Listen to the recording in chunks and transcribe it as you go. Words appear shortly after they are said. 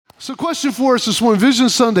So question for us this morning, Vision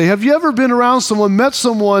Sunday. Have you ever been around someone, met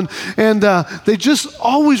someone, and they just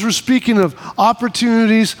always were speaking of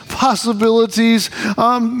opportunities, possibilities,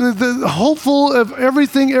 the hopeful of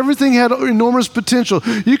everything. Everything had enormous potential.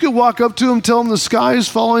 You could walk up to them, tell them the sky is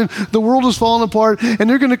falling, the world is falling apart, and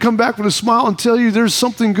they're going to come back with a smile and tell you there's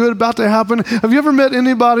something good about to happen. Have you ever met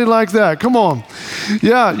anybody like that? Come on.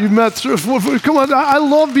 Yeah, you've met, come on. I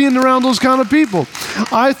love being around those kind of people.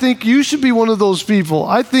 I think you should be one of those people.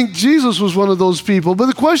 I think Jesus was one of those people. But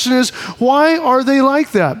the question is, why are they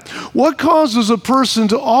like that? What causes a person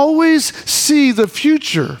to always see the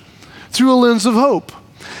future through a lens of hope?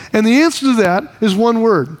 And the answer to that is one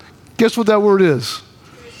word. Guess what that word is?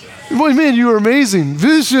 Boy, man, you are amazing.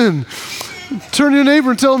 Vision. Turn to your neighbor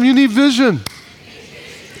and tell them you need vision.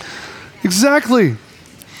 Exactly.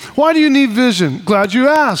 Why do you need vision? Glad you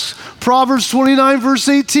asked. Proverbs 29, verse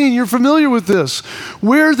 18. You're familiar with this.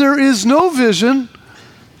 Where there is no vision,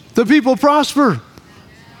 the people prosper.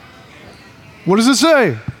 What does it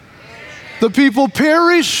say? The people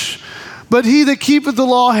perish, but he that keepeth the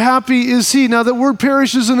law, happy is he. Now, that word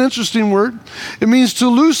perish is an interesting word. It means to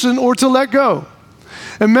loosen or to let go.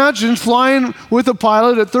 Imagine flying with a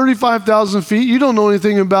pilot at 35,000 feet. You don't know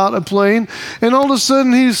anything about a plane. And all of a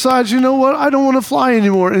sudden he decides, you know what? I don't want to fly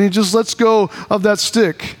anymore. And he just lets go of that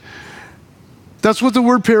stick. That's what the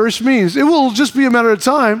word perish means. It will just be a matter of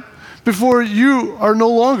time before you are no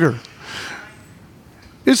longer.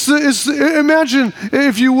 Imagine,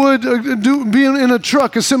 if you would, being in a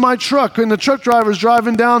truck, a semi-truck, and the truck driver's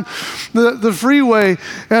driving down the freeway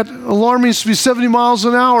at alarming speed, 70 miles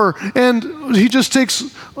an hour, and he just takes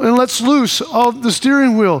and lets loose of the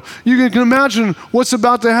steering wheel. You can imagine what's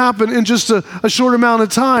about to happen in just a short amount of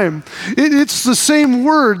time. It's the same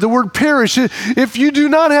word, the word perish. If you do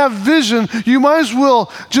not have vision, you might as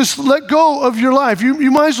well just let go of your life.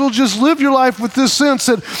 You might as well just live your life with this sense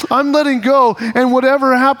that I'm letting go, and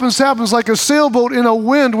whatever happens like a sailboat in a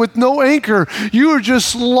wind with no anchor. You are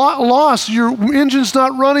just lost. Your engine's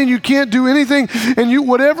not running. You can't do anything. And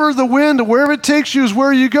whatever the wind, wherever it takes you is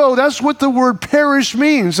where you go. That's what the word perish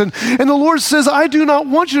means. And the Lord says, I do not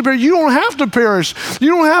want you to perish. You don't have to perish. You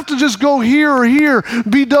don't have to just go here or here,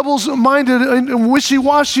 be double-minded and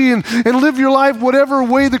wishy-washy and live your life whatever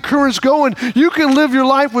way the current's going. You can live your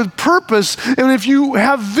life with purpose. And if you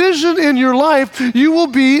have vision in your life, you will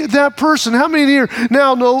be that person. How many here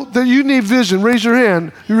now know that you need vision? Raise your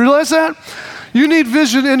hand. You realize that? You need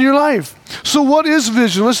vision in your life. So what is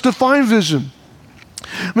vision? Let's define vision.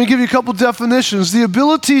 Let me give you a couple definitions. The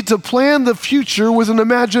ability to plan the future with an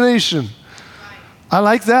imagination. I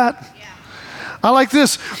like that. I like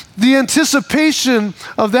this. The anticipation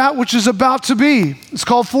of that which is about to be. It's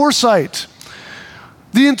called foresight.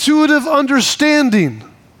 The intuitive understanding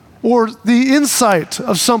or the insight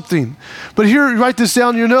of something. But here, write this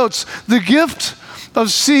down in your notes. The gift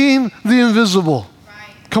of seeing the invisible.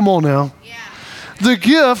 Right. Come on now. Yeah. The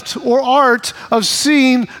gift or art of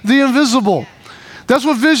seeing the invisible. That's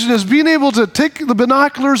what vision is, being able to take the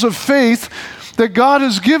binoculars of faith that God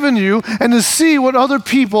has given you and to see what other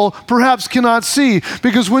people perhaps cannot see.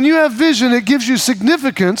 Because when you have vision, it gives you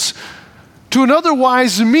significance to an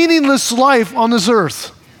otherwise meaningless life on this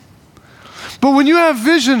earth. But when you have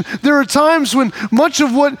vision, there are times when much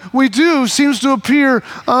of what we do seems to appear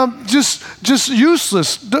just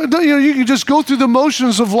useless. You can just go through the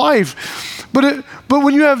motions of life. But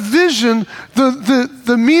when you have vision,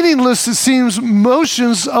 the meaningless, it seems,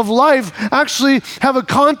 motions of life actually have a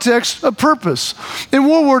context, a purpose. In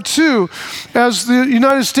World War II, as the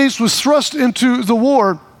United States was thrust into the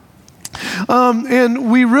war,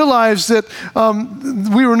 and we realized that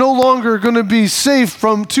we were no longer going to be safe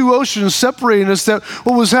from two oceans separating us, that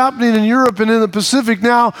what was happening in Europe and in the Pacific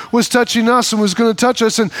now was touching us and was going to touch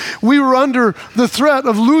us. And we were under the threat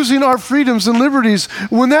of losing our freedoms and liberties.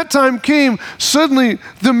 When that time came, suddenly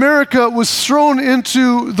America was thrown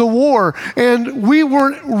into the war, and we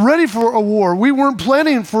weren't ready for a war. We weren't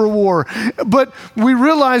planning for a war, but we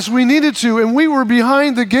realized we needed to, and we were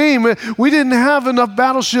behind the game. We didn't have enough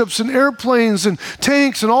battleships and airplanes and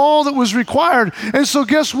tanks and all that was required. And so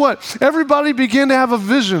guess what? Everybody began to have a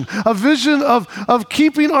vision of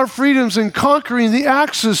keeping our freedoms and conquering the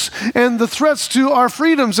axis and the threats to our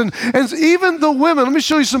freedoms. And even the women, let me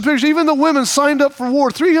show you some pictures, even the women signed up for war.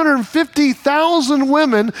 350,000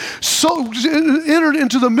 women entered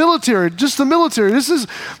into the military, just the military. This is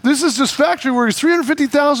just factory workers.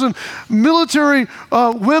 350,000 military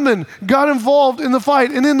women got involved in the fight.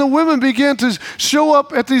 And then the women began to show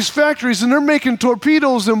up at these factories factories, and they're making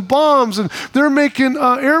torpedoes and bombs, and they're making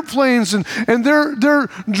airplanes, and they're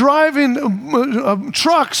driving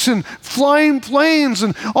trucks and flying planes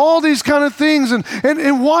and all these kind of things.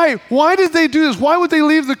 And why? Why did they do this? Why would they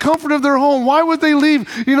leave the comfort of their home? Why would they leave,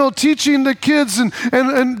 teaching the kids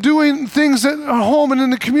and doing things at home and in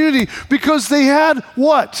the community? Because they had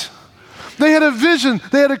what? They had a vision.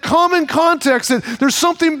 They had a common context that there's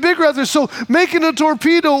something bigger out there. So making a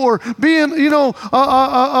torpedo or being,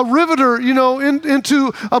 a riveter,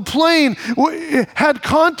 into a plane had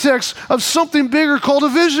context of something bigger called a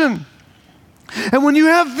vision. And when you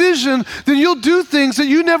have vision, then you'll do things that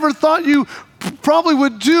you never thought you probably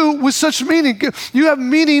would do with such meaning. You have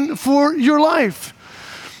meaning for your life.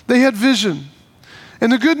 They had vision.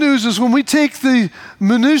 And the good news is when we take the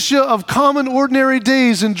minutia of common, ordinary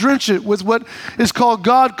days and drench it with what is called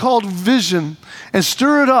God called vision and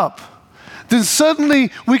stir it up, then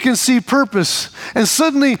suddenly we can see purpose, and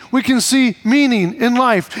suddenly we can see meaning in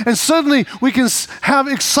life, and suddenly we can have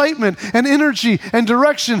excitement and energy and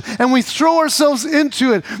direction, and we throw ourselves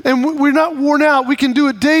into it, and we're not worn out. We can do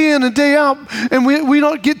it day in and day out, and we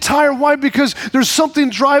don't get tired. Why? Because there's something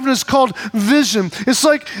driving us called vision. It's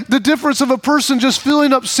like the difference of a person just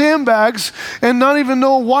filling up sandbags and not even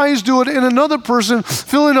know why he's doing it, and another person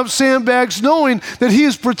filling up sandbags knowing that he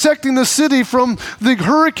is protecting the city from the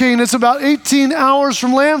hurricane that's about 18 hours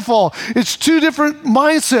from landfall. It's two different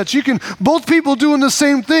mindsets. Both people doing the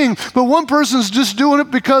same thing, but one person's just doing it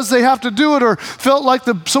because they have to do it or felt like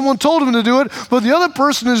someone told them to do it, but the other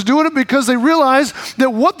person is doing it because they realize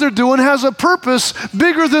that what they're doing has a purpose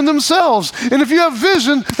bigger than themselves. And if you have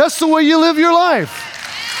vision, that's the way you live your life.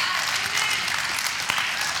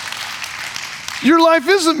 Your life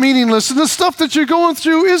isn't meaningless, and the stuff that you're going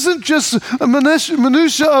through isn't just a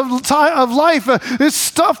minutia of life. It's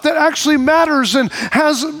stuff that actually matters and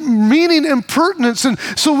has meaning and pertinence. And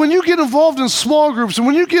so when you get involved in small groups and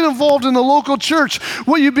when you get involved in the local church,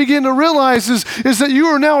 what you begin to realize is that you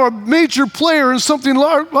are now a major player in something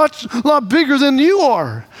lot bigger than you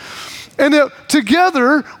are. And that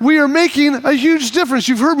together we are making a huge difference.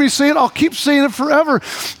 You've heard me say it, I'll keep saying it forever,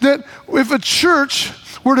 that if a church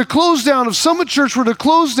were to close down, if Summit Church were to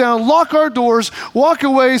close down, lock our doors, walk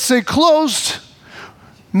away, say closed,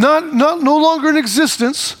 no longer in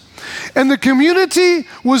existence, and the community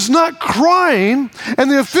was not crying,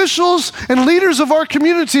 and the officials and leaders of our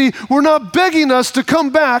community were not begging us to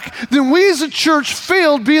come back, then we as a church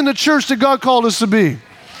failed being the church that God called us to be.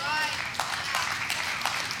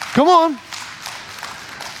 Come on.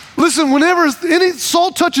 Listen, whenever any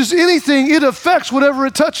salt touches anything, it affects whatever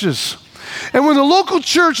it touches. And when the local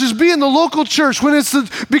church is being the local church, when it's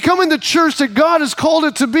becoming the church that God has called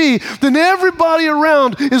it to be, then everybody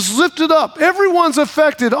around is lifted up. Everyone's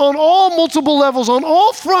affected on all multiple levels, on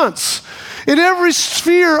all fronts, in every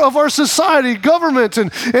sphere of our society, government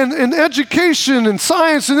and education and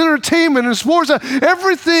science and entertainment and sports.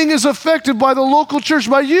 Everything is affected by the local church,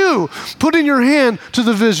 by you putting your hand to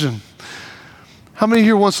the vision. How many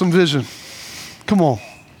here want some vision? Come on.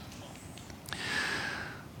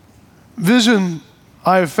 Vision,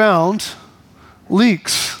 I have found,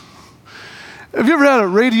 leaks. Have you ever had a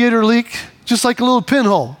radiator leak? Just like a little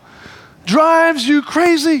pinhole. Drives you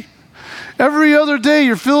crazy. Every other day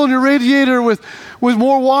you're filling your radiator with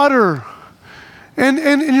more water. And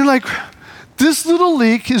you're like, this little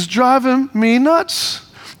leak is driving me nuts.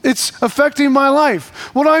 It's affecting my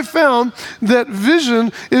life. What I found that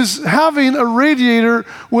vision is having a radiator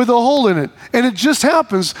with a hole in it. And it just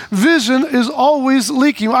happens. Vision is always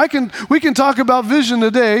leaking. We can talk about vision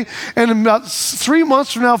today, and in about 3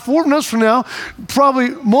 months from now, 4 months from now, probably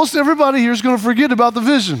most everybody here is going to forget about the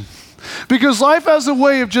vision. Because life has a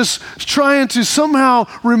way of just trying to somehow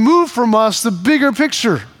remove from us the bigger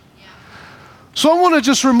picture. So I want to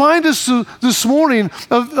just remind us this morning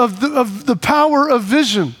of the power of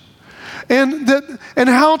vision and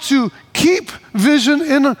how to keep vision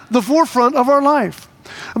in the forefront of our life.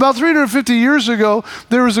 About 350 years ago,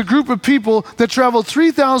 there was a group of people that traveled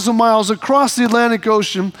 3,000 miles across the Atlantic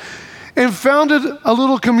Ocean and founded a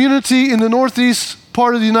little community in the northeast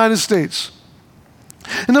part of the United States.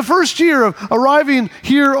 In the first year of arriving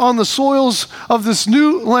here on the soils of this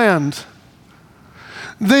new land,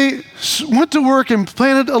 they went to work and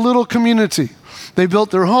planted a little community. They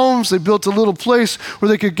built their homes. They built a little place where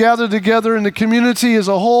they could gather together in the community as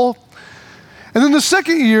a whole. And then the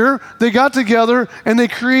second year, they got together and they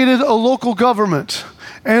created a local government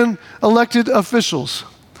and elected officials.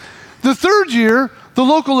 The third year, the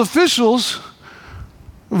local officials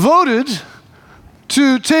voted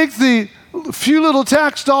to take the few little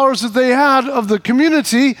tax dollars that they had of the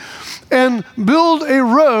community and build a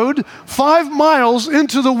road 5 miles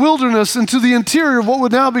into the wilderness, into the interior of what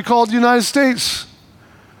would now be called the United States.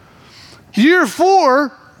 Year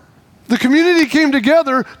 4, the community came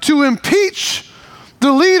together to impeach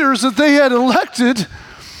the leaders that they had elected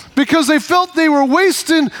because they felt the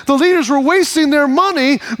leaders were wasting their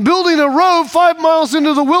money building a road 5 miles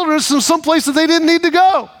into the wilderness in some place that they didn't need to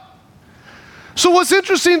go. So what's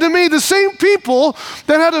interesting to me, the same people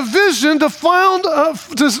that had a vision to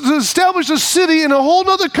establish a city in a whole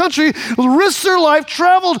other country, risked their life,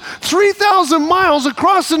 traveled 3,000 miles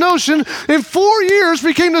across an ocean, in 4 years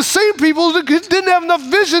became the same people that didn't have enough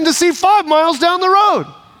vision to see 5 miles down the road.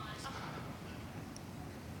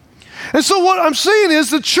 And so what I'm saying is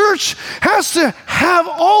the church has to have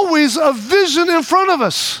always a vision in front of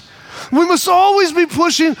us. We must always be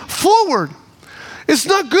pushing forward. It's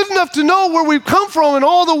not good enough to know where we've come from and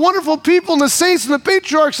all the wonderful people and the saints and the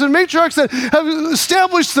patriarchs and matriarchs that have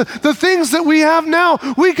established the things that we have now.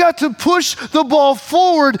 We got to push the ball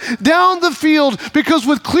forward down the field, because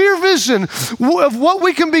with clear vision of what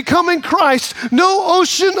we can become in Christ, no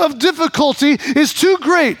ocean of difficulty is too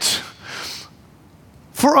great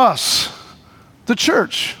for us, the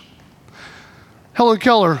church. Helen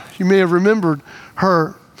Keller, you may have remembered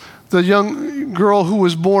her, the young girl who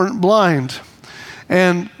was born blind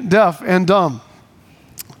and deaf and dumb.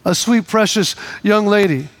 A sweet, precious young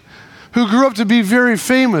lady who grew up to be very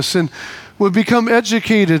famous and would become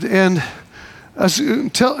educated and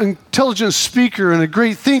an intelligent speaker and a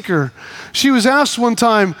great thinker. She was asked one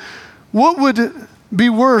time, what would be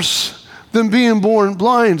worse than being born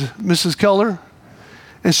blind, Mrs. Keller?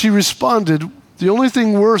 And she responded, the only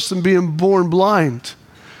thing worse than being born blind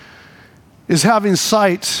is having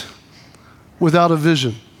sight without a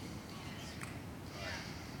vision.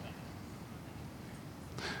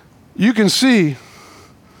 You can see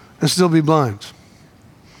and still be blind.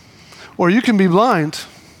 Or you can be blind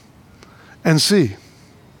and see.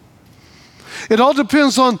 It all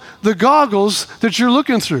depends on the goggles that you're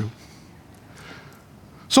looking through.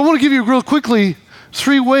 So I want to give you real quickly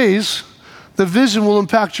 3 ways the vision will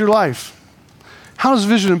impact your life. How does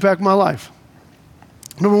vision impact my life?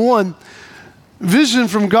 Number 1, vision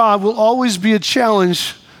from God will always be a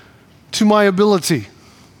challenge to my ability.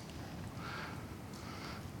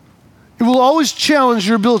 It will always challenge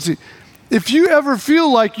your ability. If you ever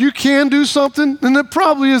feel like you can do something, then it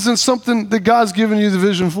probably isn't something that God's given you the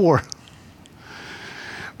vision for.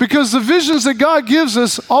 Because the visions that God gives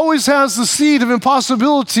us always has the seed of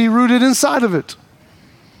impossibility rooted inside of it.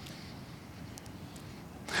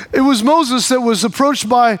 It was Moses that was approached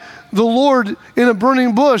by the Lord in a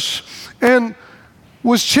burning bush and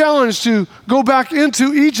was challenged to go back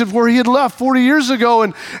into Egypt where he had left 40 years ago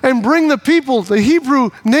and bring the people, the Hebrew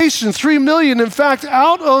nation, 3 million, in fact,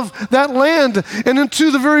 out of that land and into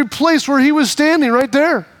the very place where he was standing right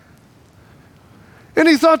there. And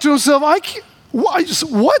he thought to himself,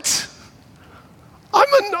 what?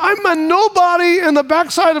 I'm a nobody in the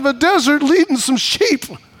backside of a desert leading some sheep.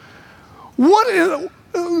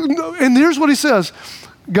 And here's what he says,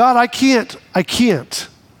 God, I can't.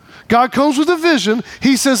 God comes with a vision.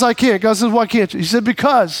 He says, I can't. God says, why can't you? He said,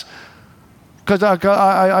 because I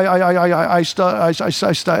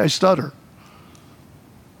stutter.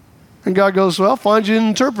 And God goes, well, find you an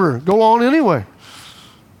interpreter. Go on anyway.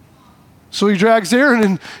 So he drags Aaron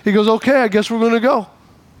and he goes, okay, I guess we're going to go.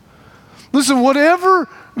 Listen, whatever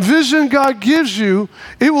vision God gives you,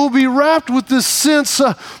 it will be wrapped with this sense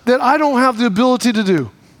that I don't have the ability to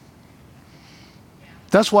do.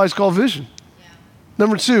 That's why it's called vision. Yeah.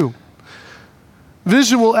 Number 2,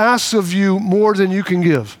 vision will ask of you more than you can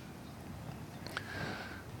give.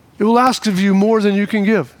 It will ask of you more than you can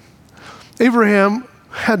give. Abraham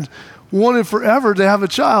had wanted forever to have a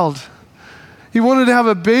child. He wanted to have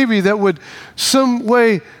a baby that would some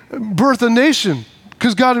way birth a nation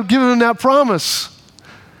because God had given him that promise.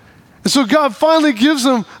 And so God finally gives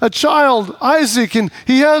him a child, Isaac, and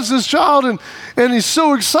he has this child, and he's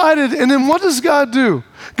so excited. And then what does God do?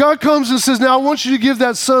 God comes and says, now I want you to give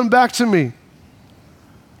that son back to me.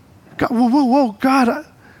 God, whoa, God,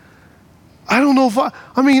 I don't know if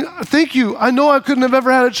thank you. I know I couldn't have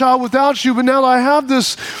ever had a child without you, but now that I have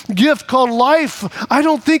this gift called life, I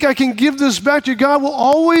don't think I can give this back to you. God will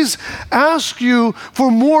always ask you for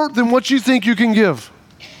more than what you think you can give.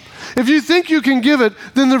 If you think you can give it,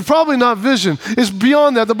 then they're probably not vision. It's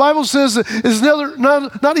beyond that. The Bible says that it's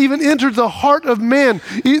not even entered the heart of man.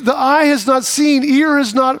 The eye has not seen, ear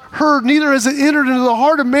has not heard, neither has it entered into the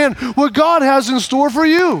heart of man what God has in store for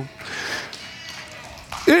you.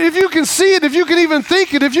 If you can see it, if you can even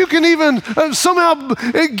think it, if you can even somehow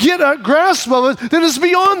get a grasp of it, then it's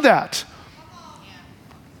beyond that.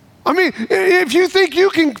 I mean, if you think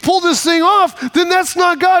you can pull this thing off, then that's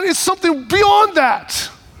not God. It's something beyond that.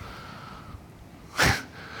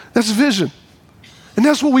 That's vision. And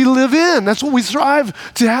that's what we live in. That's what we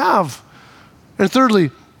strive to have. And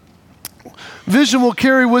thirdly, vision will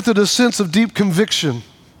carry with it a sense of deep conviction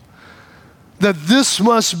that this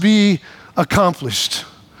must be accomplished.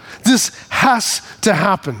 This has to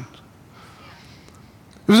happen.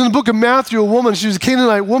 It was in the book of Matthew, a woman, she was a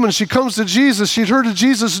Canaanite woman. She comes to Jesus. She'd heard of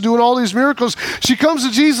Jesus doing all these miracles. She comes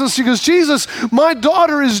to Jesus. She goes, Jesus, my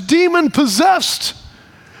daughter is demon possessed.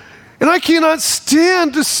 And I cannot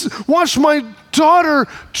stand to watch my daughter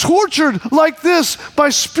tortured like this by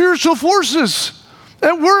spiritual forces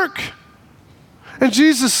at work. And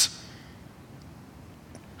Jesus'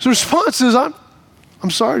 response is, I'm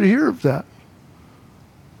sorry to hear of that.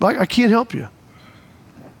 But I can't help you.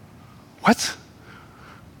 What?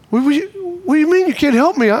 What do you mean you can't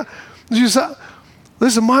help me? Jesus,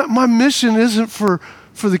 listen, my mission isn't for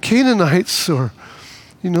the Canaanites or,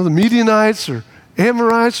 the Midianites or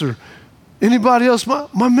Amorites or anybody else.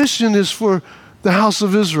 My mission is for the house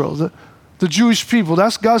of Israel, the Jewish people.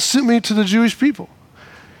 That's God sent me to the Jewish people.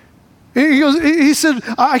 He said,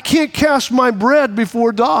 I can't cast my bread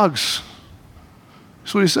before dogs.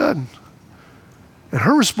 That's what he said. And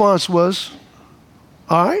her response was,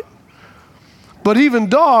 all right. But even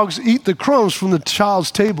dogs eat the crumbs from the child's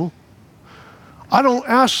table. I don't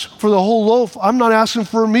ask for the whole loaf. I'm not asking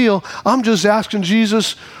for a meal. I'm just asking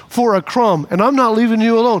Jesus for a crumb. And I'm not leaving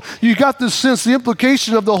you alone. You got this sense, the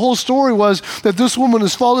implication of the whole story was that this woman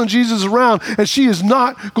is following Jesus around and she is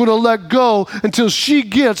not going to let go until she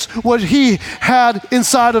gets what he had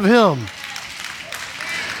inside of him.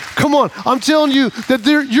 Come on, I'm telling you that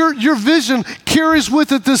your vision carries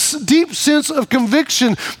with it this deep sense of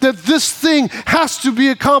conviction that this thing has to be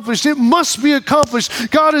accomplished. It must be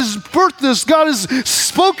accomplished. God has birthed this. God has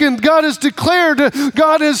spoken. God has declared.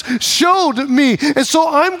 God has showed me. And so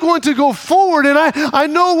I'm going to go forward, and I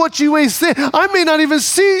know what you may say. I may not even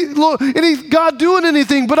see God doing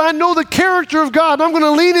anything, but I know the character of God. I'm going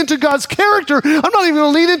to lean into God's character. I'm not even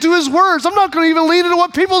going to lean into his words. I'm not going to even lean into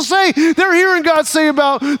what people say. They're hearing God say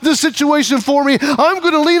about this situation for me. I'm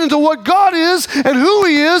going to lean into what God is and who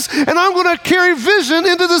he is, and I'm going to carry vision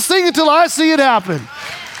into this thing until I see it happen.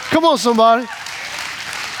 Come on, somebody.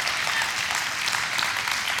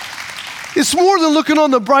 It's more than looking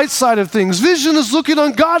on the bright side of things. Vision is looking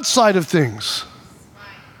on God's side of things.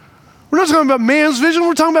 We're not talking about man's vision.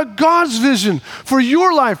 We're talking about God's vision for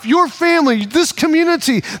your life, your family, this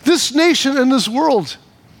community, this nation, and this world.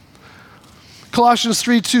 Colossians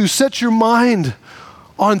 3:2, set your mind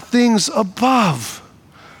on things above,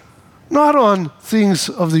 not on things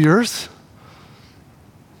of the earth.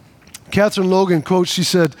 Catherine Logan quotes, she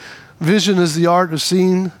said, vision is the art of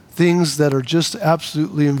seeing things that are just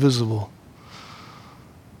absolutely invisible.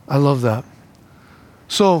 I love that.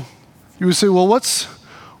 So you would say, well, what's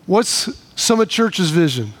Summit Church's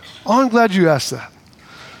vision? Oh, I'm glad you asked that.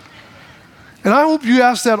 And I hope you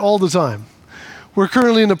ask that all the time. We're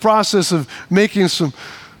currently in the process of making some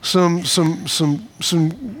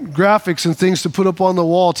graphics and things to put up on the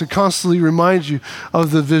wall to constantly remind you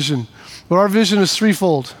of the vision. But our vision is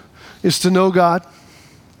threefold. It's to know God,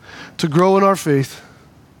 to grow in our faith,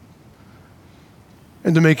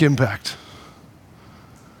 and to make impact.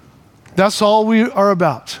 That's all we are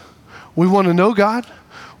about. We want to know God,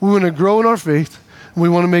 we want to grow in our faith, and we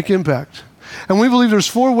want to make impact. And we believe there's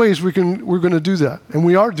 4 ways we're going to do that, and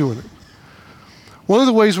we are doing it. One of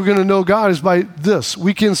the ways we're going to know God is by this,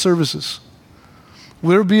 weekend services. Will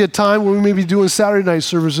there be a time where we may be doing Saturday night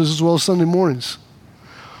services as well as Sunday mornings?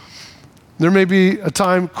 There may be a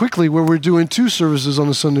time quickly where we're doing 2 services on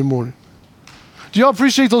a Sunday morning. Do y'all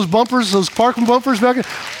appreciate those bumpers, those parking bumpers back?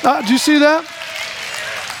 Do you see that?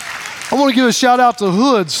 I want to give a shout out to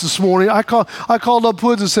Hoods this morning. I called up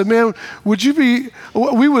Hoods and said, man,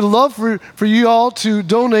 we would love for you all to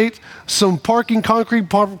donate some concrete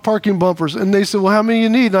parking bumpers. And they said, well, how many you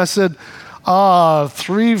need? And I said,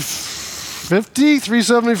 350,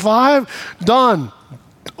 375, done.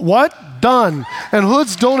 What? Done. And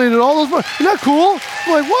Hoods donated all those. Isn't that cool?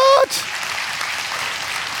 I'm like, what?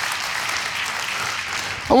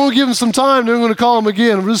 I'm going to give them some time. Then I'm going to call them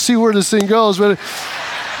again. We'll just see where this thing goes. But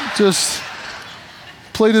just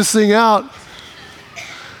play this thing out.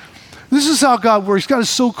 This is how God works. God is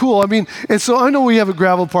so cool. I mean, and so I know we have a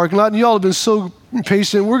gravel parking lot, and y'all have been so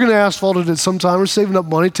patient. We're going to asphalt it at some time. We're saving up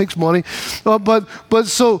money. It takes money.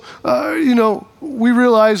 We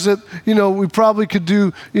realized that, we probably could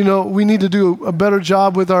do, we need to do a better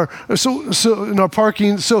job with in our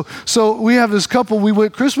parking. So we have this couple we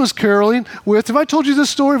went Christmas caroling with. Have I told you this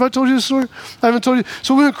story? I haven't told you.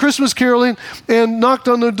 So we went Christmas caroling and knocked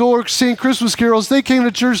on their door, singing Christmas carols. They came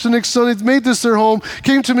to church the next Sunday, made this their home,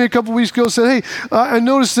 came to me a couple weeks ago, said, hey, I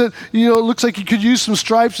noticed that, it looks like you could use some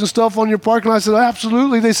stripes and stuff on your parking lot. I said,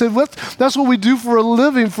 absolutely. They said, that's what we do for a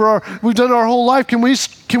living, we've done our whole life. Can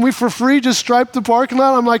we for free just stripe the parking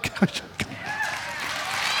lot? I'm like,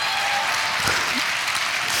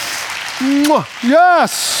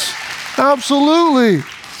 yes, absolutely.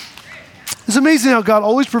 It's amazing how God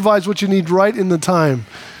always provides what you need right in the time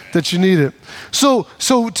that you need it. So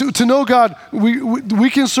to know God,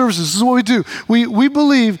 weekend services, this is what we do. We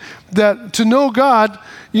believe that to know God,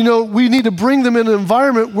 we need to bring them in an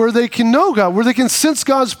environment where they can know God, where they can sense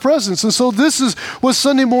God's presence. And so this is what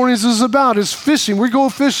Sunday mornings is about, is fishing. We go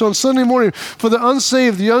fish on Sunday morning for the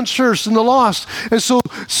unsaved, the unchurched, and the lost. And so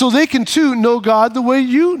they can too know God the way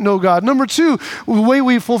you know God. Number two, the way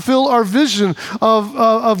we fulfill our vision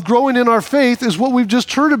of growing in our faith is what we've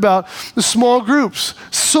just heard about, the small groups.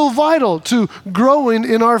 So vital to growing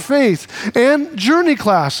in our faith. And journey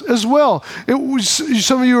class as well.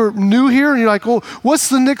 Some of you are new here and you're like, well, what's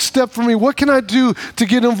the next step for me? What can I do to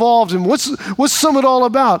get involved? And what's Summit all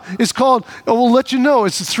about? It's called, we'll let you know.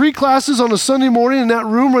 It's 3 classes on a Sunday morning in that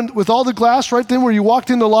room with all the glass right there where you walked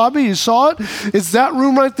in the lobby, you saw it. It's that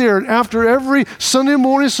room right there. And after every Sunday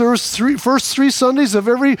morning service, first 3 Sundays of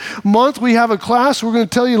every month, we have a class. We're going to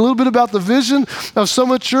tell you a little bit about the vision of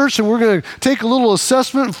Summit Church, and we're going to take a little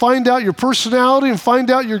assessment and find out your personality and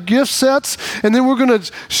find out your gift sets. And then we're going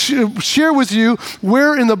to share with you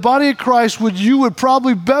where in the body of Christ you would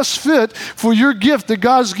probably best fit for your gift that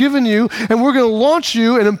God's given you, and we're going to launch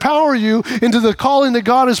you and empower you into the calling that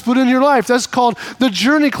God has put in your life. That's called the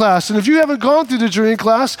journey class. And if you haven't gone through the journey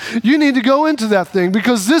class, you need to go into that thing,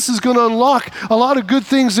 because this is going to unlock a lot of good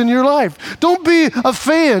things in your life. Don't be a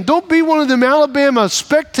fan. Don't be one of them Alabama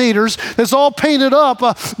spectators that's all painted up,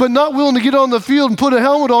 but not willing to get on the field and put a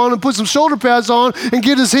helmet on and put some shoulder pads on and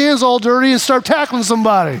get his hands all dirty and start tackling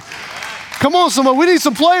somebody. Come on, somebody. We need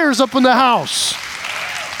some players up in the house.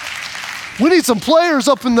 We need some players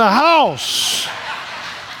up in the house.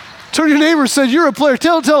 Turn to your neighbor and say, you're a player.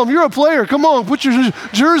 Tell them, you're a player. Come on, put your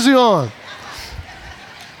jersey on.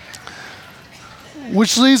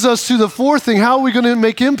 Which leads us to the fourth thing. How are we going to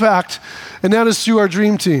make impact? And that is through our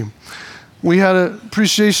dream team. We had an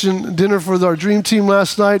appreciation dinner for our dream team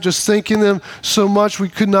last night, just thanking them so much. We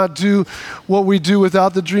could not do what we do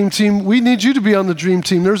without the dream team. We need you to be on the dream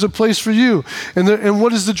team. There's a place for you. And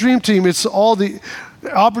what is the dream team? It's all the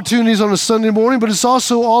opportunities on a Sunday morning, but it's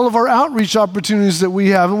also all of our outreach opportunities that we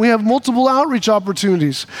have. And we have multiple outreach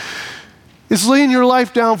opportunities. It's laying your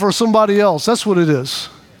life down for somebody else. That's what it is.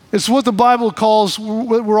 It's what the Bible calls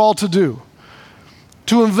what we're all to do.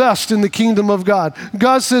 To invest in the kingdom of God.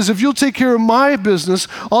 God says, if you'll take care of my business,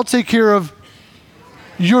 I'll take care of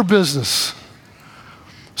your business.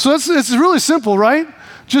 So it's really simple, right?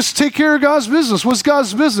 Just take care of God's business. What's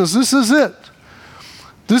God's business? This is it.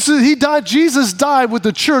 Jesus died with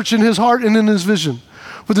the church in his heart and in his vision,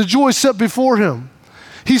 with the joy set before him.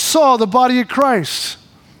 He saw the body of Christ.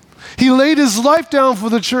 He laid his life down for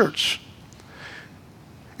the church.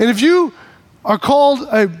 And if you are called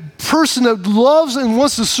a person that loves and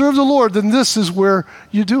wants to serve the Lord, then this is where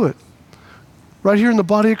you do it. Right here in the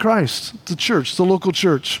body of Christ, the church, the local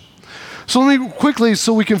church. So let me quickly,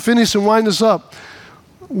 so we can finish and wind this up.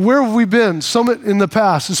 Where have we been? Summit in the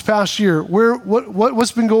past, this past year.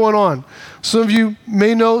 What's been going on? Some of you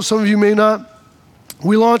may know, some of you may not.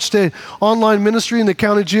 We launched an online ministry in the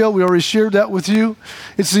county jail. We already shared that with you.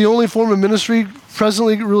 It's the only form of ministry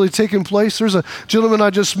presently really taking place. There's a gentleman I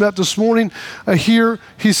just met this morning here.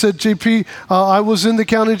 He said, JP, I was in the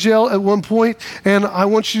county jail at one point, and I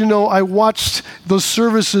want you to know I watched those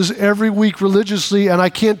services every week religiously, and I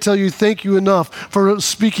can't tell you thank you enough for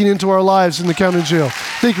speaking into our lives in the county jail.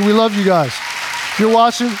 Thank you. We love you guys. If you're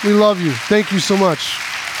watching, we love you. Thank you so much.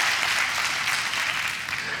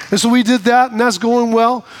 And so we did that, and that's going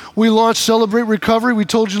well. We launched Celebrate Recovery. We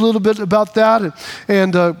told you a little bit about that.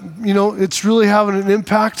 And it's really having an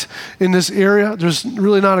impact in this area. There's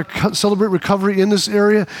really not a Celebrate Recovery in this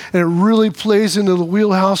area, and it really plays into the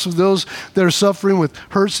wheelhouse of those that are suffering with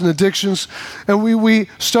hurts and addictions. And we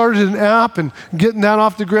started an app and getting that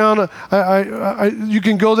off the ground. You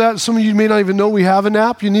can go that. Some of you may not even know we have an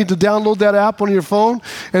app. You need to download that app on your phone,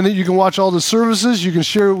 and then you can watch all the services. You can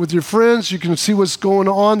share it with your friends. You can see what's going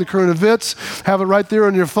on. the current events. Have it right there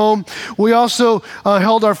on your phone. We also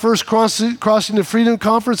held our first Crossing to Freedom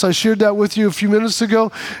conference. I shared that with you a few minutes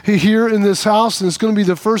ago here in this house, and it's going to be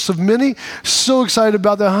the first of many. So excited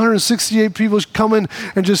about that. 168 people coming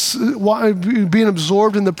and just being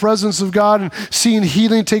absorbed in the presence of God and seeing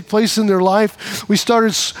healing take place in their life. We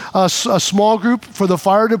started a small group for the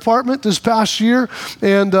fire department this past year,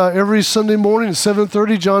 and every Sunday morning at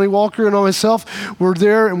 7:30, Johnny Walker and myself, we're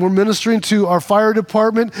there and we're ministering to our fire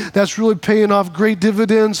department. That's really paying off great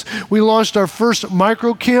dividends. We launched our first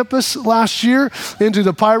micro campus last year into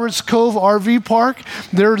the Pirates Cove RV Park.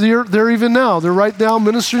 They're there even now. They're right now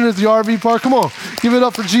ministering at the RV park. Come on, give it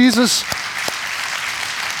up for Jesus.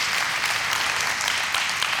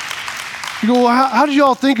 You go, well, how do you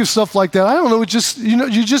all think of stuff like that? I don't know. It just,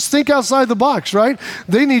 you just think outside the box, right?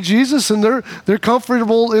 They need Jesus, and they're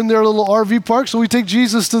comfortable in their little RV park, so we take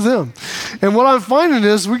Jesus to them. And what I'm finding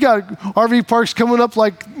is we got RV parks coming up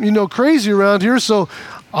like, crazy around here, so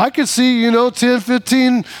I could see, 10,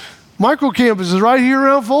 15 micro campuses right here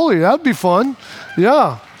around Foley. That'd be fun.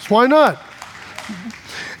 Yeah, why not?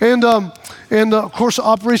 And of course,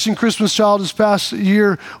 Operation Christmas Child this past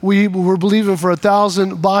year, we were believing for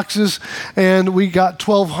 1,000 boxes, and we got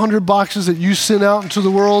 1,200 boxes that you sent out into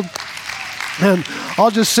the world. And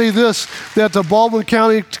I'll just say this, that the Baldwin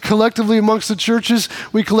County, collectively amongst the churches,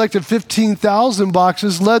 we collected 15,000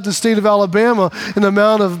 boxes, led the state of Alabama in the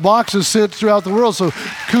amount of boxes sent throughout the world. So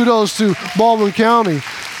kudos to Baldwin County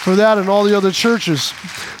for that and all the other churches.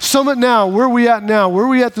 Summit Now, where are we at now? Where are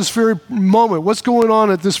we at this very moment? What's going on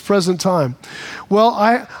at this present time? Well,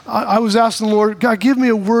 I was asking the Lord, God, give me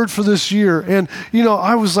a word for this year. And,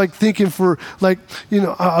 I was thinking for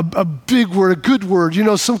a big word, a good word,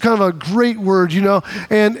 some kind of a great word,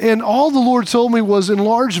 and all the Lord told me was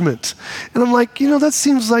enlargement. And I'm like, that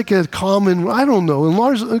seems like a common, I don't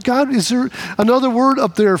know, God, is there another word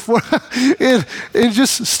up there for, and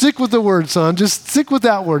just stick with the word, son. Just stick with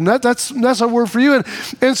that word. And that's our word for you.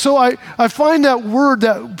 And so I find that word,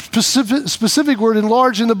 that specific word,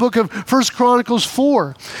 enlarge in the book of 1 Chronicles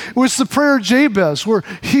 4, where it's the prayer of Jabez, where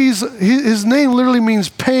his name literally means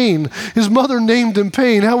pain. His mother named him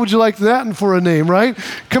Pain. How would you like that for a name, right?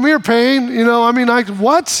 Come here, Pain.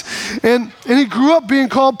 What? And he grew up being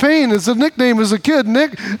called Pain. It's a nickname as a kid,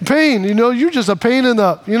 Nick Pain. You're just a pain in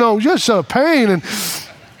the, you're just a pain.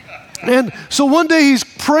 And so one day he's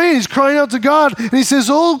praying, he's crying out to God, and he says,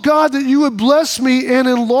 oh God, that you would bless me and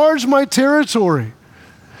enlarge my territory.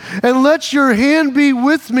 And let your hand be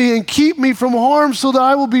with me and keep me from harm so that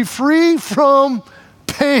I will be free from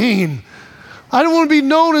pain. I don't want to be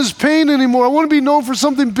known as pain anymore. I want to be known for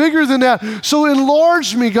something bigger than that. So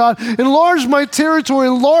enlarge me, God. Enlarge my territory.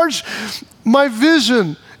 Enlarge my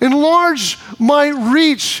vision. Enlarge my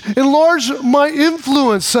reach. Enlarge my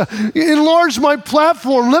influence. Enlarge my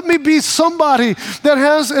platform. Let me be somebody that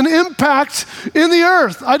has an impact in the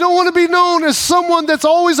earth. I don't want to be known as someone that's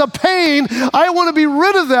always a pain. I want to be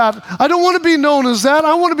rid of that. I don't want to be known as that.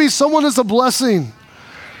 I want to be someone that's a blessing.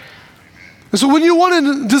 And so when you want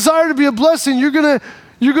to desire to be a blessing, you're going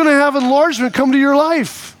to have enlargement come to your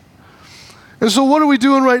life. And so what are we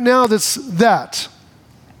doing right now that's that?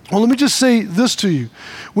 Well, let me just say this to you.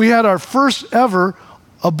 We had our first ever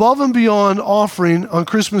above and beyond offering on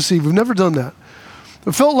Christmas Eve. We've never done that.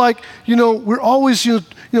 It felt like, we're always,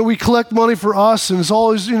 we collect money for us, and it's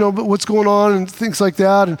always, what's going on and things like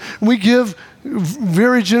that. And we give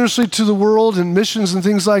very generously to the world and missions and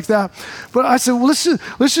things like that. But I said, well,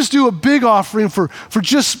 let's just do a big offering for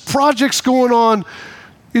just projects going on,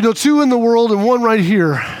 2 in the world and 1 right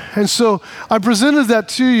here. And so I presented that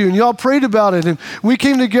to you, and y'all prayed about it, and we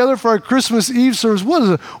came together for our Christmas Eve service. What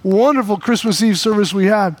a wonderful Christmas Eve service we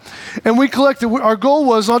had. And we collected, our goal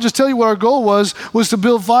was, I'll just tell you what our goal was to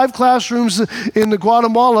build 5 classrooms in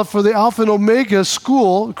Guatemala for the Alpha and Omega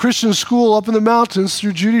school, Christian school up in the mountains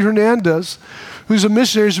through Judy Hernandez, who's a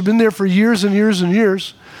missionary, who's been there for years and years and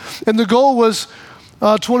years. And the goal was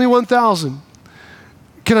 21,000.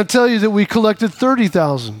 Can I tell you that we collected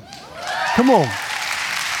 30,000? Come on.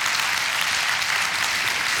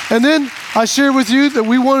 And then I shared with you that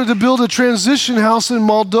we wanted to build a transition house in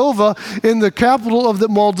Moldova, in the capital of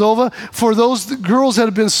Moldova, for those girls that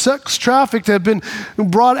had been sex trafficked, had been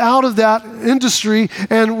brought out of that industry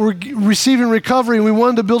and were receiving recovery. And we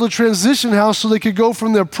wanted to build a transition house so they could go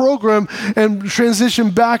from their program and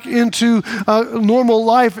transition back into normal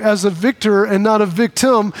life as a victor and not a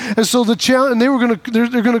victim. And so the challenge, and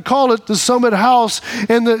they're going to call it the Summit House,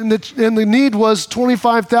 and the need was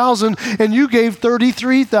 25,000, and you gave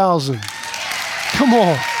 33,000. Come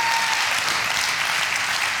on.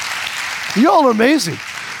 Y'all are amazing.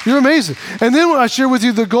 You're amazing. And then when I share with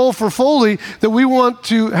you the goal for Foley, that we want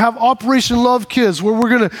to have Operation Love Kids,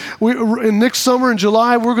 where in next summer in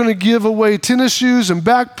July, we're going to give away tennis shoes and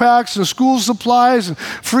backpacks and school supplies and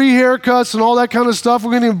free haircuts and all that kind of stuff. We're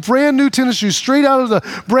going to give brand new tennis shoes straight out of the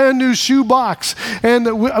brand new shoe box.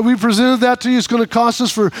 And we presented that to you. It's going to cost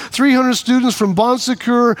us for 300 students from Bon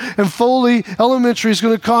Secours and Foley Elementary. It's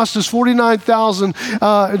going to cost us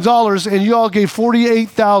 $49,000, and you all gave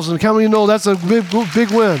 $48,000. How many know that's a big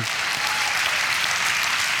win?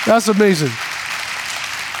 That's amazing.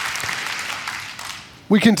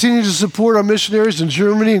 We continue to support our missionaries in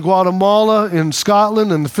Germany, in Guatemala, in Scotland,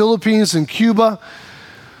 in the Philippines, in Cuba.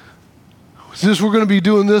 We're going to be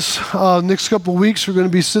doing this next couple of weeks. We're going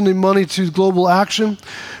to be sending money to Global Action,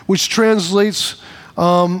 which translates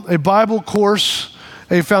a Bible course,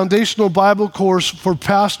 a foundational Bible course for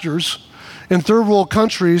pastors in third world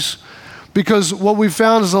countries. Because what we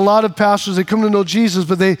found is a lot of pastors, they come to know Jesus,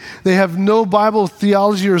 but they have no Bible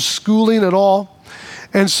theology or schooling at all.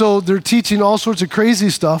 And so they're teaching all sorts of crazy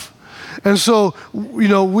stuff. And so,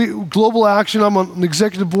 Global Action, I'm on the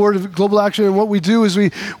executive board of Global Action, and what we do is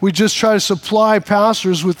we just try to supply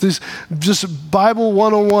pastors with this just Bible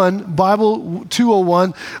 101, Bible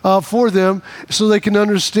 201 for them, so they can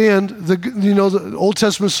understand the Old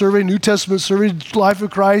Testament survey, New Testament survey, life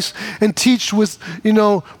of Christ, and teach with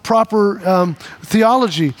proper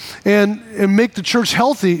theology and make the church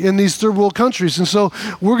healthy in these third world countries. And so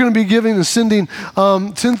we're going to be giving and sending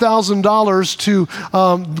 $10,000 to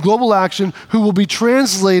Global Action, who will be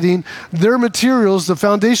translating their materials, the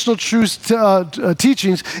foundational truths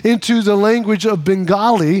teachings, into the language of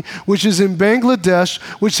Bengali, which is in Bangladesh,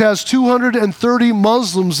 which has 230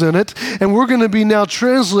 Muslims in it. And we're going to be now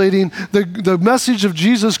translating the message of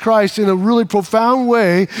Jesus Christ in a really profound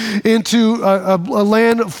way into a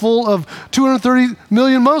land full of 230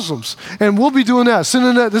 million Muslims. And we'll be doing that,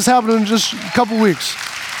 sending that. This happened in just a couple weeks.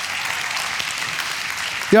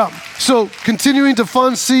 Yeah. So continuing to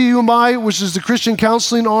fund CUMI, which is the Christian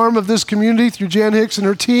counseling arm of this community, through Jan Hicks and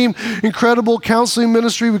her team. Incredible counseling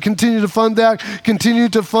ministry. We continue to fund that. Continue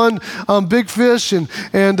to fund Big Fish and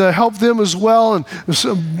help them as well. And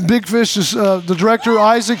Big Fish is the director,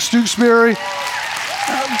 Isaac Stooksbury.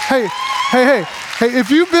 Hey,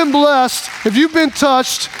 if you've been blessed, if you've been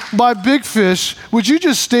touched by Big Fish, would you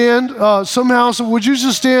just stand somehow? So would you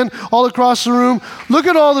just stand all across the room? Look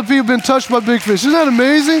at all the people who've been touched by Big Fish. Isn't that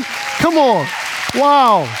amazing? Come on.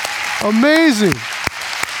 Wow. Amazing.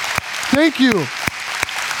 Thank you.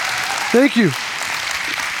 Thank you.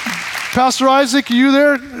 Pastor Isaac, are you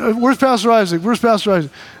there? Where's Pastor Isaac?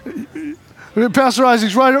 Pastor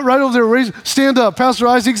Isaac's right over there. Stand up. Pastor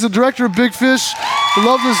Isaac's the director of Big Fish. I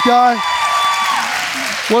love this guy.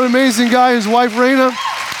 What an amazing guy, his wife, Raina.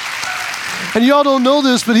 And y'all don't know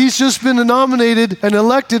this, but he's just been nominated and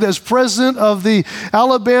elected as president of the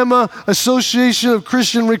Alabama Association of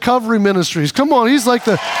Christian Recovery Ministries. Come on, he's like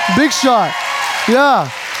the big shot. Yeah.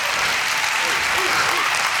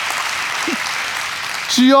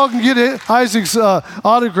 So y'all can get Isaac's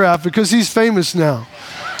autograph because he's famous now.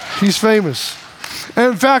 He's famous.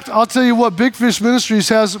 And in fact, I'll tell you what, Big Fish Ministries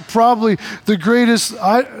has probably the greatest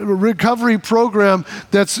recovery program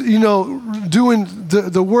that's, doing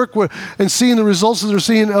the work and seeing the results that they're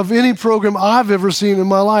seeing of any program I've ever seen in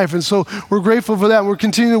my life. And so we're grateful for that. And we're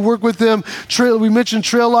continuing to work with them. We mentioned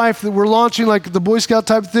Trail Life that we're launching, like the Boy Scout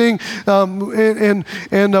type thing. And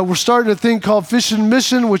we're starting a thing called Fish and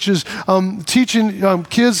Mission, which is teaching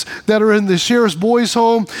kids that are in the Sheriff's Boys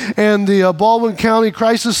Home and the Baldwin County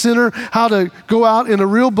Crisis Center how to go out in a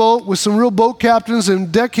real boat with some real boat captains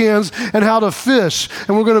and deckhands and how to fish.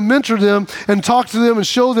 And we're going to mentor them and talk to them and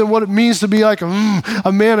show them what it means to be like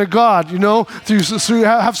a man of God, through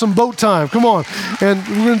have some boat time. Come on. And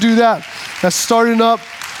we're going to do that. That's starting up.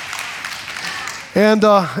 And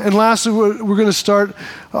lastly, we're going to start,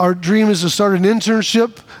 our dream is to start an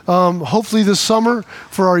internship, hopefully this summer,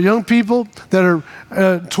 for our young people that are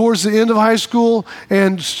towards the end of high school,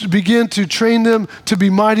 and begin to train them to be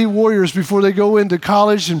mighty warriors before they go into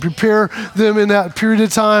college, and prepare them in that period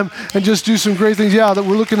of time and just do some great things. Yeah, that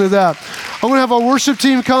we're looking at that. I'm going to have our worship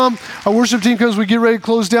team come. Our worship team comes, we get ready to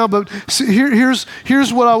close down, but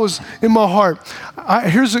here's what I was in my heart.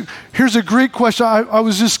 Here's a great question. I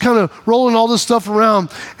was just kind of rolling all this stuff around,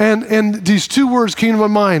 and these two words came to my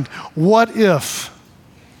mind. What if?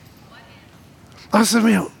 I said,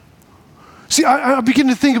 man, see, I begin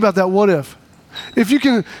to think about that what if. If you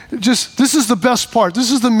can just, this is the best part.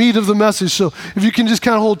 This is the meat of the message. So if you can just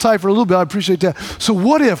kind of hold tight for a little bit, I appreciate that. So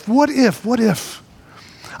what if?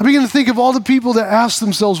 I begin to think of all the people that ask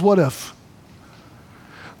themselves, what if?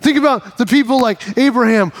 Think about the people like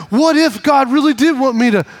Abraham. What if God really did want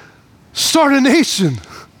me to start a nation?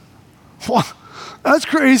 Well, that's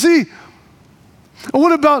crazy. And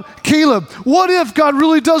what about Caleb? What if God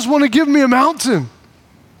really does want to give me a mountain?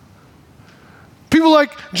 People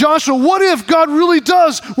like Joshua, what if God really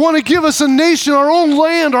does want to give us a nation, our own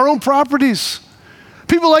land, our own properties?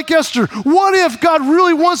 People like Esther, what if God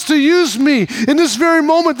really wants to use me in this very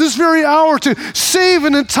moment, this very hour, to save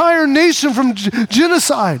an entire nation from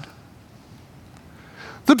genocide?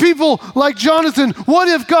 The people like Jonathan, what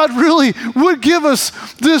if God really would give us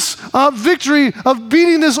this victory of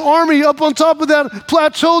beating this army up on top of that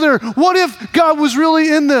plateau there? What if God was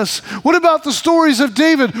really in this? What about the stories of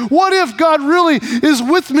David? What if God really is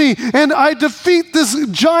with me and I defeat this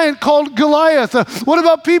giant called Goliath? What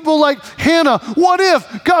about people like Hannah? What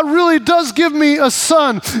if God really does give me a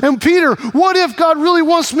son? And Peter, what if God really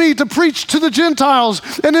wants me to preach to the Gentiles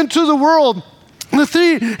and into the world?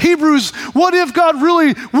 The Hebrews, what if God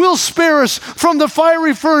really will spare us from the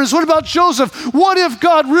fiery furnace? What about Joseph? What if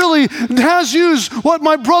God really has used what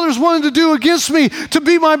my brothers wanted to do against me to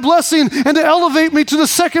be my blessing and to elevate me to the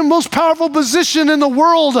second most powerful position in the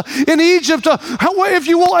world in Egypt? If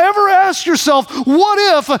you will ever ask yourself, what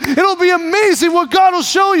if? It'll be amazing what God will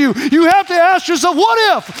show you. You have to ask yourself,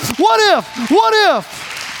 what if? What if? What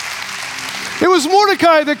if? It was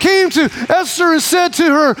Mordecai that came to Esther and said to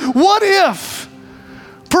her, what if?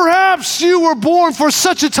 Perhaps you were born for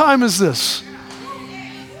such a time as this.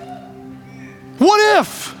 What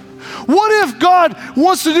if? What if God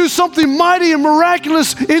wants to do something mighty and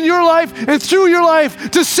miraculous in your life and through your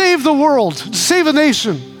life to save the world, to save a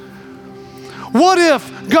nation? What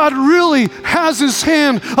if God really has his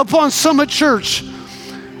hand upon Summit Church?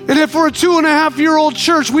 And if for a 2.5-year-old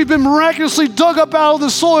church, we've been miraculously dug up out of the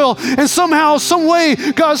soil, and somehow, some way,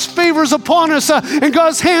 God's favor is upon us, and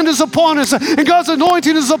God's hand is upon us, and God's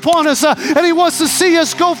anointing is upon us, and he wants to see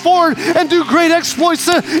us go forward and do great exploits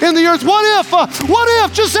in the earth. What if? What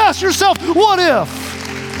if? Just ask yourself, what if?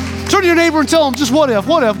 Turn to your neighbor and tell him, just what if?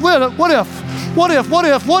 What if? What if? What if? What if? What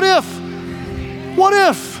if? What if? What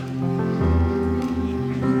if?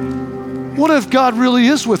 What if God really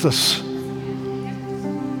is with us?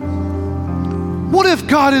 What if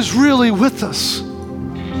God is really with us?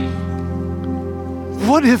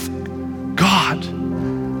 What if God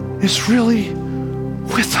is really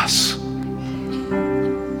with us?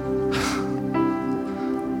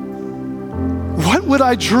 What would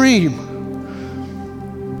I dream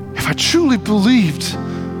if I truly believed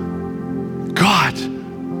God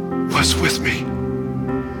was with me?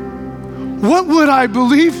 What would I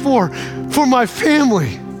believe for my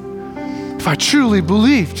family if I truly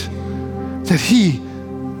believed that he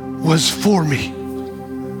was for me?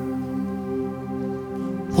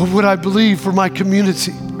 What would I believe for my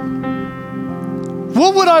community?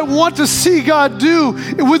 What would I want to see God do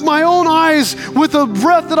with my own eyes, with the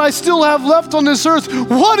breath that I still have left on this earth?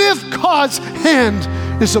 What if God's hand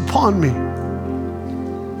is upon me?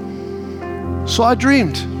 So I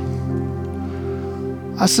dreamed.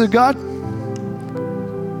 I said, God,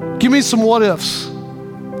 give me some what ifs.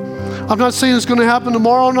 I'm not saying it's going to happen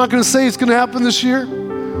tomorrow. I'm not going to say it's going to happen this year.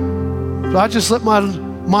 But I just let my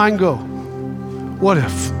mind go. What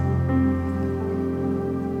if?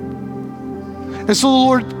 And so the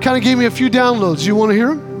Lord kind of gave me a few downloads. You want to hear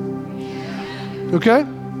them? Okay?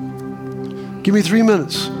 Give me 3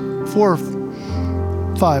 minutes. 4 or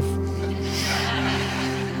 5.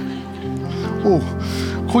 Oh,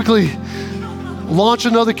 quickly launch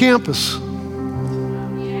another campus.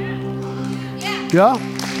 Yeah?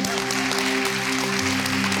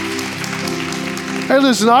 Hey,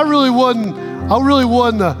 listen, I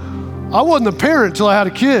wasn't a parent until I had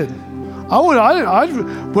a kid.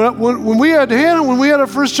 When we had Hannah, when we had our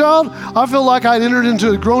first child, I felt like I'd entered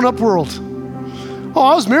into a grown-up world. Oh,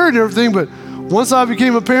 I was married and everything, but once I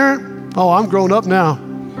became a parent, oh, I'm grown up now.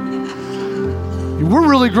 We're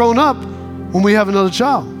really grown up when we have another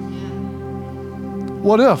child.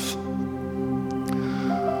 What if?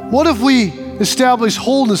 What if we establish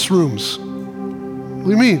wholeness rooms? What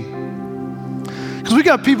do you mean? Because we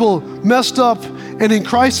got people messed up and in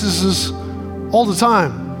crises all the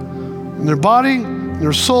time. In their body, in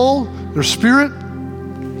their soul, their spirit.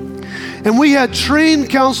 And we had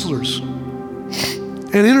trained counselors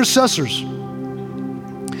and intercessors.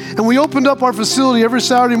 And we opened up our facility every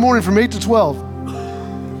Saturday morning from 8 to 12.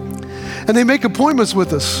 And they make appointments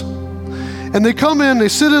with us. And they come in, they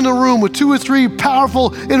sit in a room with 2 or 3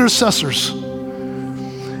 powerful intercessors.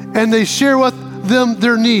 And they share with them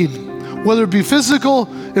their need, whether it be physical,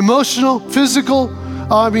 emotional,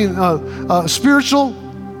 spiritual.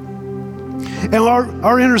 And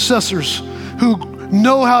our intercessors who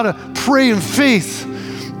know how to pray in faith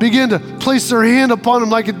begin to place their hand upon them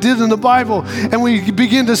like it did in the Bible, and we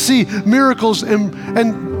begin to see miracles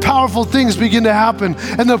and powerful things begin to happen,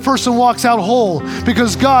 and the person walks out whole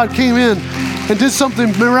because God came in and did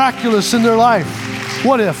something miraculous in their life.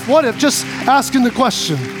 What if? What if? Just asking the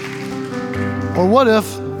question. Or what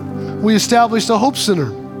if we established a Hope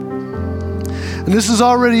Center? And this is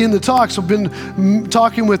already in the talks. I've been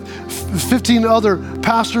talking with 15 other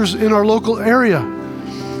pastors in our local area,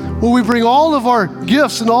 where we bring all of our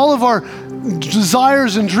gifts and all of our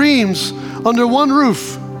desires and dreams under one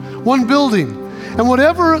roof, one building. And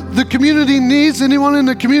whatever the community needs, anyone in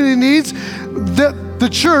the community needs, that the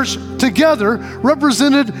church together,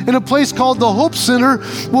 represented in a place called the Hope Center,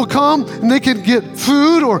 will come and they can get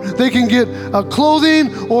food, or they can get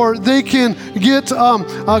clothing, or they can get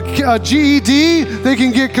a GED, they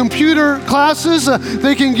can get computer classes,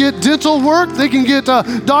 they can get dental work, they can get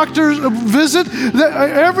doctor's visit,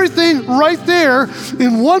 everything right there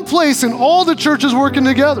in one place, and all the churches working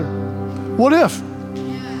together. What if?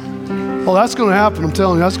 Oh, that's going to happen. I'm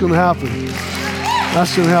telling you, that's going to happen.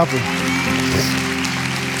 That's going to happen.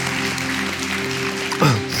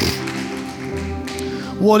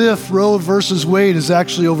 What if Roe versus Wade is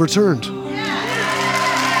actually overturned?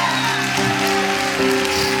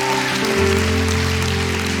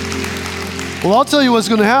 Well, I'll tell you what's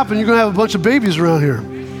going to happen. You're going to have a bunch of babies around here.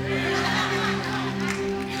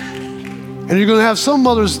 And you're going to have some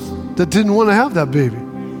mothers that didn't want to have that baby.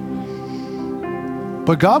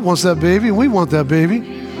 But God wants that baby, and we want that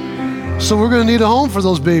baby. So we're going to need a home for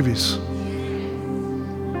those babies.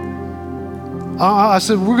 I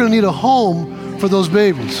said, we're going to need a home for those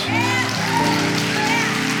babies.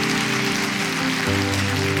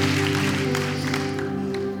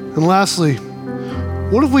 And lastly,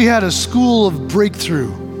 what if we had a school of breakthrough?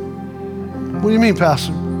 What do you mean,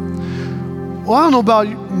 Pastor? Well, I don't know about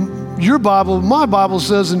your Bible. My Bible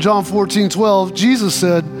says in John 14:12, Jesus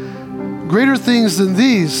said, "Greater things than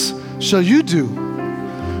these shall you do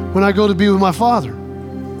when I go to be with my Father."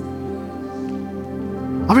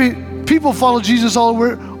 I mean, people follow Jesus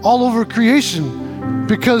all over creation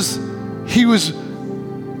because he was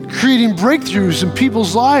creating breakthroughs in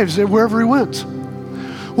people's lives wherever he went.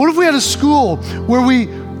 What if we had a school where we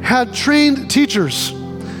had trained teachers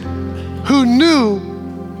who knew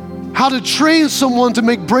how to train someone to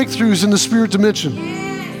make breakthroughs in the spirit dimension?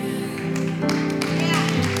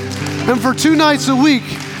 And for 2 nights a week,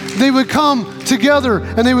 they would come together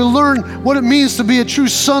and they would learn what it means to be a true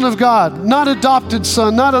son of God. Not adopted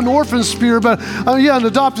son, not an orphan spirit, but an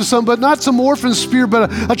adopted son, but not some orphan spirit,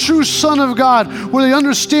 but a true son of God, where they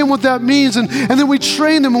understand what that means. And then we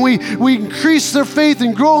train them, and we increase their faith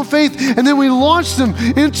and grow in faith, and then we launch them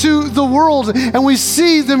into the world, and we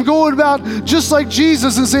see them going about just like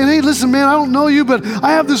Jesus and saying, "Hey, listen, man, I don't know you, but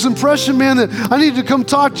I have this impression, man, that I need to come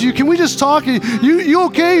talk to you. Can we just talk? You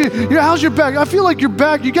okay? How's your back? I feel like your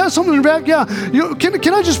back, you got something in your back? Yeah.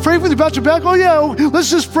 Can I just pray with you about your back? Oh, yeah. Oh, let's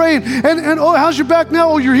just pray. And oh, how's your back now?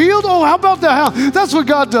 Oh, you're healed? Oh, how about that? That's what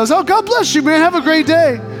God does. Oh, God bless you, man. Have a great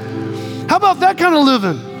day." How about that kind of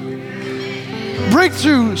living?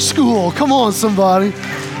 Breakthrough school. Come on, somebody.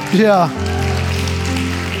 Yeah.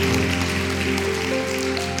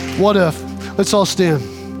 What if? Let's all stand.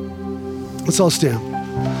 Let's all stand.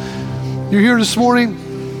 You're here this morning.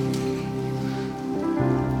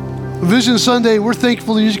 Vision Sunday, we're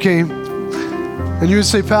thankful that you came. And you would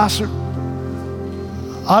say, "Pastor,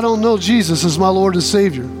 I don't know Jesus as my Lord and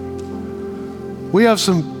Savior." We have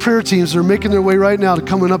some prayer teams that are making their way right now to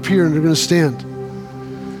coming up here, and they're going to stand.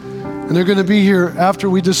 And they're going to be here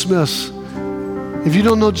after we dismiss. If you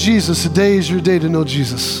don't know Jesus, today is your day to know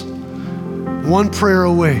Jesus. One prayer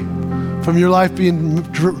away from your life being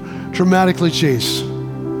dramatically changed.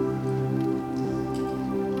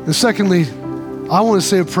 And secondly, I want to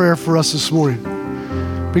say a prayer for us this morning,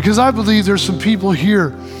 because I believe there's some people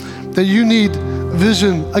here that you need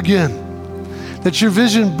vision again, that your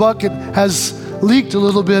vision bucket has leaked a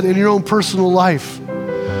little bit in your own personal life.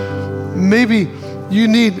 Maybe you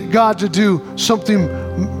need God to do something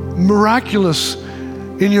miraculous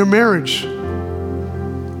in your marriage.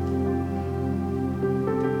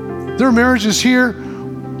 There are marriages here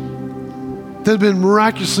that have been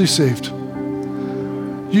miraculously saved.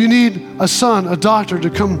 You need a son, a daughter to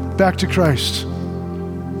come back to Christ.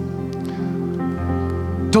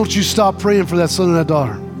 Don't you stop praying for that son and that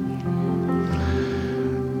daughter.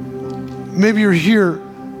 Maybe you're here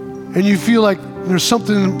and you feel like there's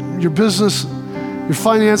something in your business, your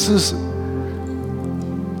finances.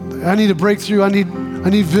 I need a breakthrough. I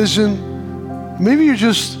need vision. Maybe you're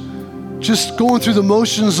just going through the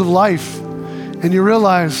motions of life, and you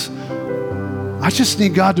realize I just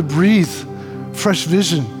need God to breathe fresh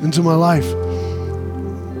vision into my life.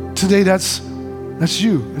 Today, that's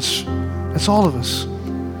you. That's all of us.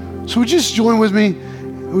 So would you just join with me?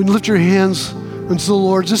 Would you lift your hands unto the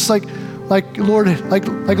Lord, just like Lord, like a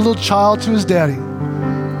little child to his daddy.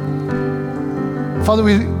 Father,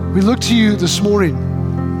 we look to you this morning,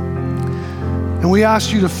 and we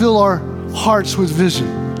ask you to fill our hearts with vision.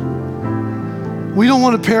 We don't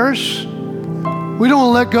want to perish. We don't want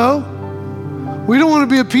to let go. We don't want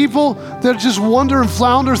to be a people that just wander and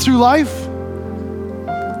flounder through life.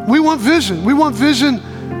 We want vision. We want vision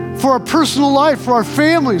for our personal life, for our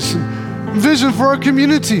families, and vision for our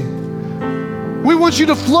community. We want you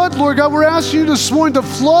to flood, Lord God. We're asking you this morning to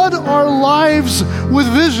flood our lives with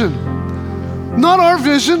vision. Not our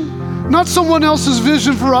vision, not someone else's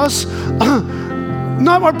vision for us,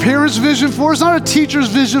 not our parents' vision for us, not a teacher's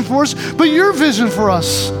vision for us, but your vision for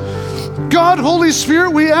us. God, Holy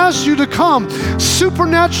Spirit, we ask you to come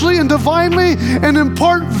supernaturally and divinely and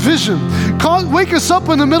impart vision. Wake us up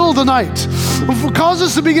in the middle of the night. Cause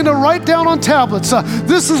us to begin to write down on tablets.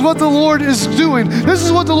 This is what the Lord is doing. This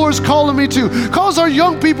is what the Lord is calling me to. Cause our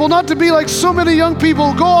young people not to be like so many young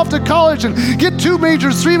people who go off to college and get 2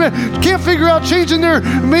 majors, 3 majors, can't figure out changing their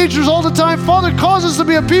majors all the time. Father, cause us to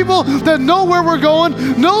be a people that know where we're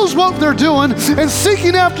going, knows what they're doing, and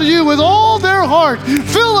seeking after you with all their heart.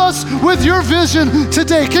 Fill us with your vision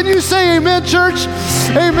today. Can you say amen, church?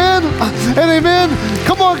 Amen and amen.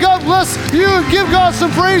 Come on, God bless you. Give God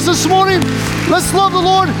some praise this morning. Let's love the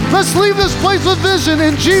Lord. Let's leave this place with vision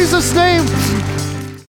in Jesus' name.